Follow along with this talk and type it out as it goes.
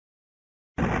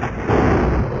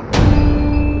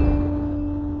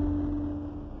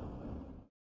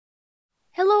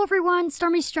Hello everyone,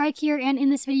 Stormy Strike here, and in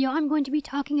this video I'm going to be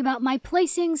talking about my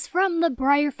placings from the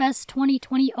BreyerFest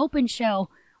 2020 Open Show,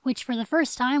 which for the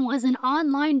first time was an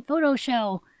online photo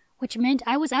show, which meant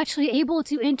I was actually able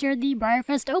to enter the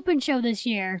BreyerFest Open Show this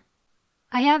year.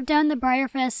 I have done the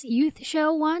BreyerFest Youth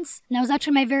Show once, and that was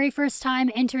actually my very first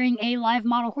time entering a live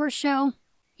model horse show.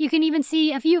 You can even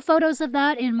see a few photos of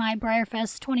that in my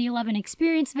BreyerFest 2011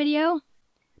 experience video.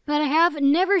 But I have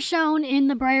never shown in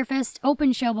the BreyerFest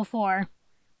Open Show before.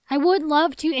 I would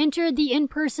love to enter the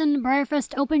in-person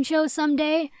BreyerFest Open Show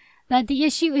someday, but the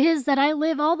issue is that I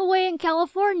live all the way in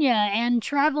California, and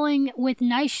traveling with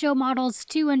nice show models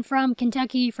to and from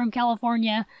Kentucky from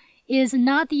California is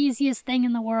not the easiest thing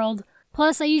in the world.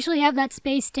 Plus, I usually have that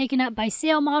space taken up by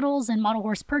sale models and model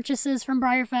horse purchases from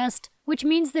BreyerFest, which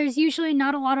means there's usually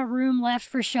not a lot of room left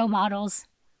for show models.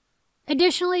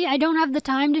 Additionally, I don't have the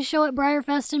time to show at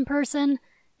BreyerFest in person.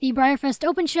 The BreyerFest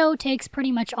Open Show takes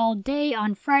pretty much all day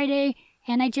on Friday,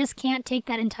 and I just can't take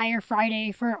that entire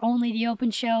Friday for only the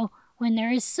Open Show when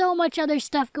there is so much other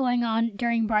stuff going on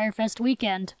during BreyerFest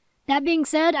weekend. That being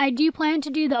said, I do plan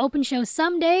to do the Open Show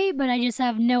someday, but I just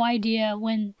have no idea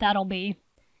when that'll be.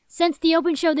 Since the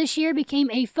Open Show this year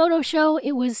became a photo show,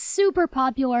 it was super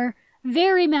popular,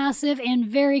 very massive, and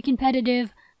very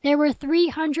competitive. There were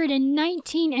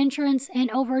 319 entrants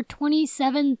and over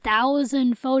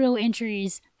 27,000 photo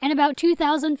entries, and about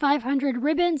 2,500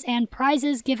 ribbons and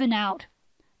prizes given out.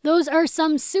 Those are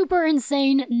some super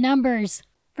insane numbers.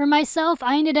 For myself,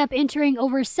 I ended up entering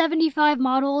over 75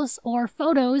 models or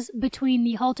photos between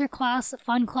the halter class,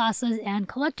 fun classes, and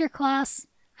collector class.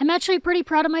 I'm actually pretty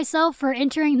proud of myself for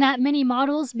entering that many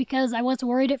models because I was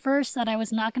worried at first that I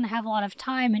was not going to have a lot of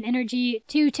time and energy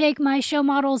to take my show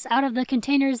models out of the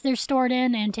containers they're stored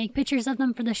in and take pictures of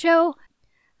them for the show.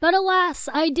 But alas,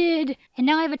 I did, and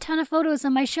now I have a ton of photos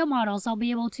of my show models I'll be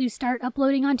able to start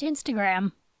uploading onto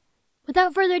Instagram.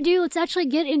 Without further ado, let's actually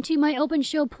get into my open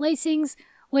show placings,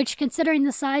 which, considering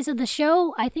the size of the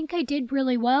show, I think I did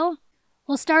really well.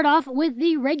 We'll start off with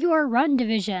the regular run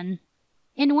division.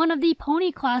 In one of the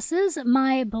pony classes,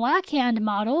 my Blackhand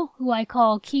model, who I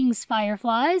call King's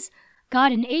Fireflies,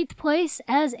 got an 8th place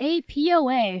as a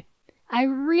POA. I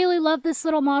really love this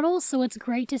little model, so it's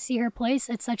great to see her place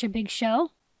at such a big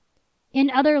show.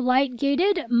 In other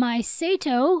light-gated, my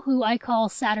Sato, who I call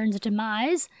Saturn's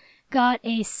Demise, got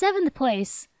a 7th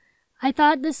place. I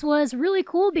thought this was really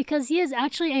cool because he is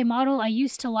actually a model I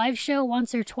used to live show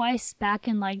once or twice back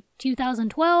in like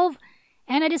 2012,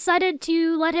 and I decided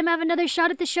to let him have another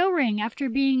shot at the show ring after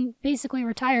being basically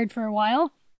retired for a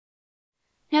while.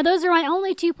 Now those are my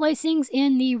only 2 placings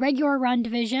in the regular run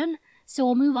division, so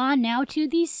we'll move on now to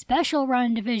the special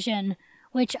run division,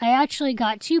 which I actually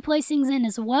got 2 placings in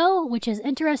as well, which is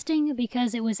interesting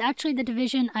because it was actually the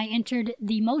division I entered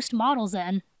the most models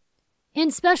in.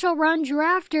 In special run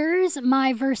drafters,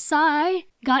 my Versailles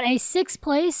got a 6th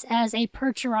place as a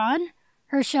Percheron.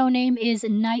 Her show name is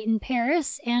Night in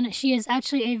Paris, and she is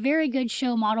actually a very good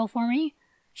show model for me.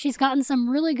 She's gotten some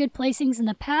really good placings in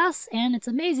the past, and it's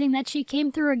amazing that she came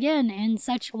through again in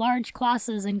such large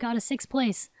classes and got a 6th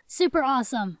place. Super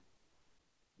awesome.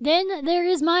 Then there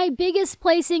is my biggest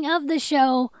placing of the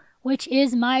show, which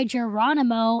is my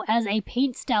Geronimo as a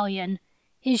paint stallion.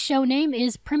 His show name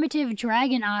is Primitive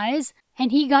Dragon Eyes,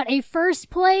 and he got a 1st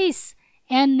place.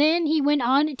 And then he went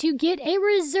on to get a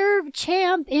reserve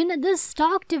champ in the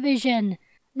stock division.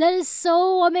 That is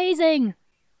so amazing.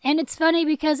 And it's funny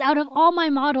because out of all my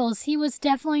models, he was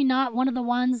definitely not one of the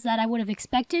ones that I would have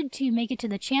expected to make it to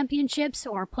the championships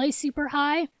or play super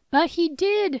high. But he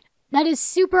did. That is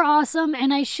super awesome,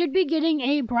 and I should be getting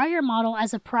a Breyer model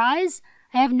as a prize.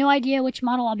 I have no idea which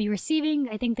model I'll be receiving.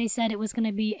 I think they said it was going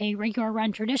to be a regular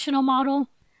run traditional model.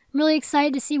 I'm really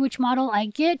excited to see which model I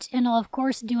get, and I'll of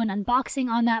course do an unboxing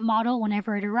on that model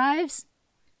whenever it arrives.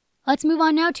 Let's move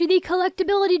on now to the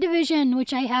collectability division,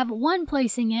 which I have 1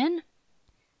 placing in.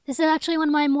 This is actually one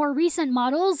of my more recent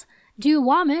models,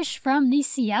 Duwamish from the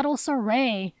Seattle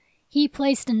Soiree. He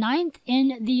placed 9th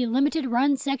in the limited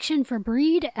run section for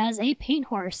breed as a paint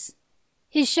horse.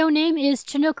 His show name is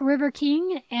Chinook River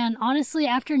King, and honestly,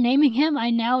 after naming him, I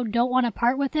now don't want to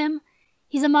part with him.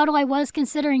 He's a model I was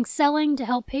considering selling to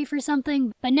help pay for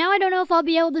something, but now I don't know if I'll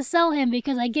be able to sell him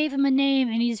because I gave him a name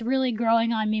and he's really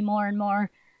growing on me more and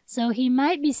more, so he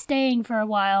might be staying for a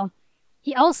while.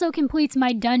 He also completes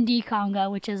my Dundee Conga,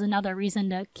 which is another reason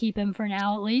to keep him for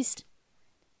now at least.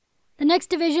 The next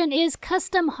division is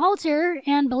Custom Halter,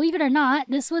 and believe it or not,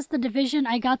 this was the division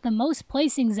I got the most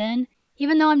placings in,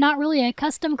 even though I'm not really a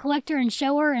custom collector and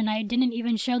shower and I didn't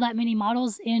even show that many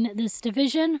models in this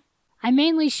division. I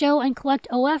mainly show and collect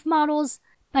OF models,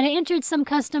 but I entered some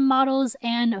custom models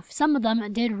and some of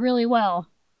them did really well.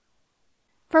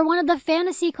 For one of the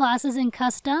fantasy classes in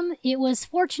custom, it was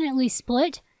fortunately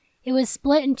split. It was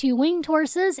split into winged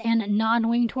horses and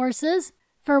non-winged horses.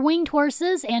 For winged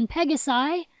horses and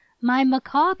Pegasi, my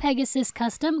Macaw Pegasus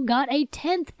custom got a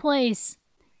 10th place.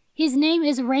 His name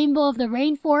is Rainbow of the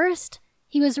Rainforest.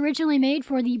 He was originally made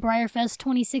for the BreyerFest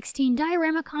 2016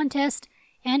 diorama contest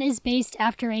and is based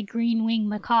after a green winged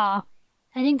macaw.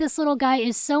 I think this little guy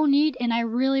is so neat and I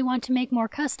really want to make more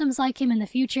customs like him in the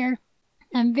future.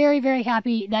 I'm very, very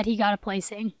happy that he got a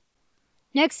placing.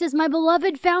 Next is my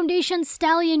beloved Foundation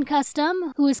Stallion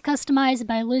custom, who is customized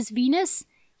by Liz Venus.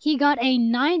 He got a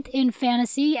 9th in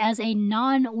Fantasy as a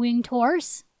non-winged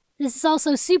horse. This is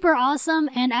also super awesome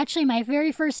and actually my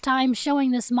very first time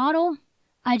showing this model.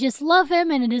 I just love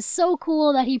him and it is so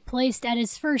cool that he placed at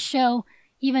his first show,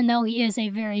 even though he is a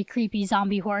very creepy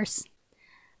zombie horse.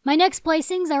 My next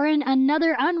placings are in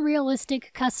another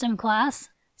unrealistic custom class.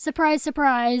 Surprise,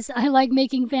 surprise, I like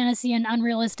making fantasy and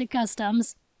unrealistic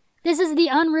customs. This is the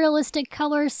unrealistic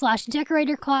color /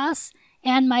 decorator class,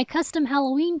 and my custom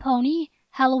Halloween pony,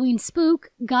 Halloween Spook,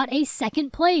 got a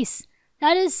 2nd place.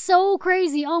 That is so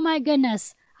crazy, oh my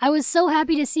goodness. I was so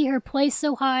happy to see her place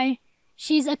so high.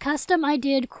 She's a custom I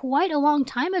did quite a long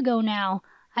time ago now.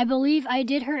 I believe I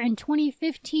did her in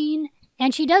 2015,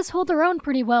 and she does hold her own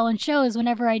pretty well in shows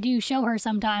whenever I do show her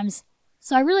sometimes.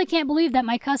 So I really can't believe that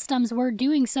my customs were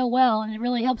doing so well, and it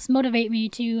really helps motivate me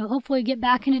to hopefully get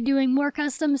back into doing more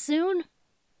customs soon.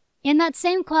 In that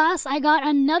same class, I got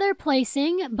another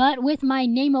placing, but with my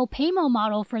Nemo Paymo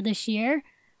model for this year.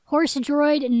 Horse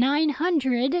Droid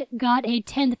 900 got a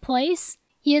 10th place.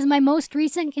 He is my most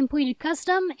recent completed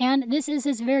custom, and this is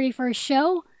his very first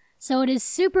show, so it is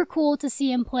super cool to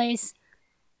see him place.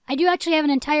 I do actually have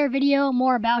an entire video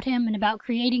more about him and about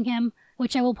creating him,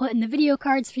 which I will put in the video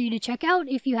cards for you to check out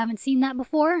if you haven't seen that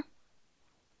before.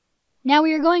 Now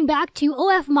we are going back to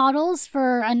OF models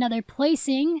for another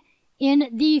placing. In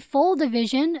the foal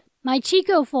division, my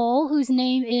Chico foal, whose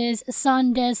name is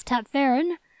San des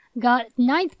Tapferen, got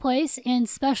 9th place in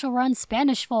Special Run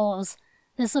Spanish foals.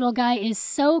 This little guy is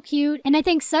so cute, and I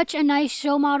think such a nice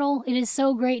show model. It is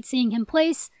so great seeing him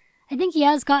place. I think he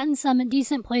has gotten some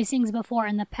decent placings before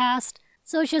in the past,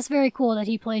 so it's just very cool that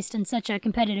he placed in such a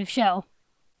competitive show.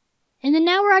 And then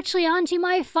now we're actually on to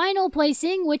my final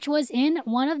placing, which was in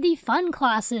one of the fun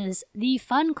classes, the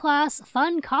Fun Class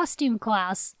Fun Costume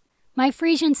class. My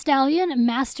Frisian Stallion,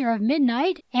 Master of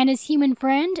Midnight, and his human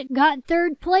friend got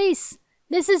 3rd place.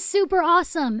 This is super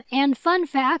awesome, and fun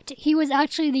fact, he was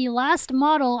actually the last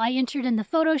model I entered in the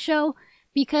photo show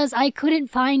because I couldn't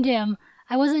find him.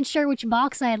 I wasn't sure which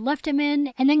box I had left him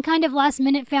in, and then kind of last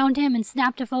minute found him and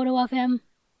snapped a photo of him.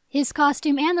 His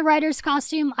costume and the rider's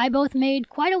costume I both made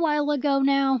quite a while ago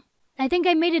now. I think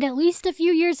I made it at least a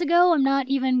few years ago, I'm not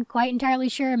even quite entirely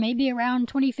sure, maybe around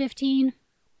 2015.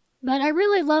 But I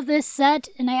really love this set,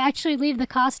 and I actually leave the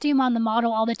costume on the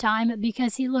model all the time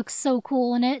because he looks so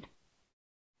cool in it.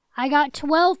 I got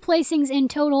 12 placings in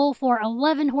total for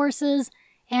 11 horses,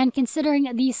 and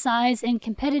considering the size and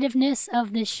competitiveness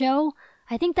of this show,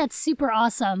 I think that's super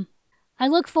awesome. I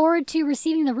look forward to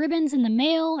receiving the ribbons in the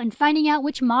mail and finding out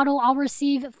which model I'll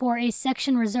receive for a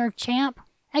section reserve champ.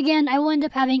 Again, I will end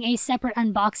up having a separate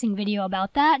unboxing video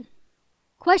about that.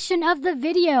 Question of the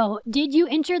video: did you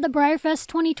enter the BreyerFest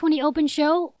 2020 Open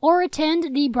Show or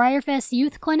attend the BreyerFest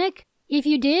Youth Clinic? If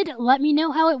you did, let me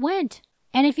know how it went.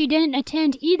 And if you didn't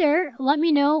attend either, let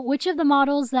me know which of the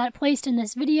models that placed in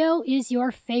this video is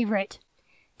your favorite.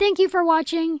 Thank you for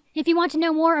watching. If you want to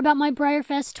know more about my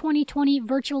BreyerFest 2020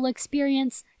 virtual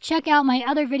experience, check out my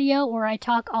other video where I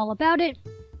talk all about it.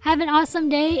 Have an awesome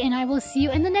day, and I will see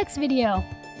you in the next video.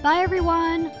 Bye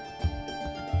everyone!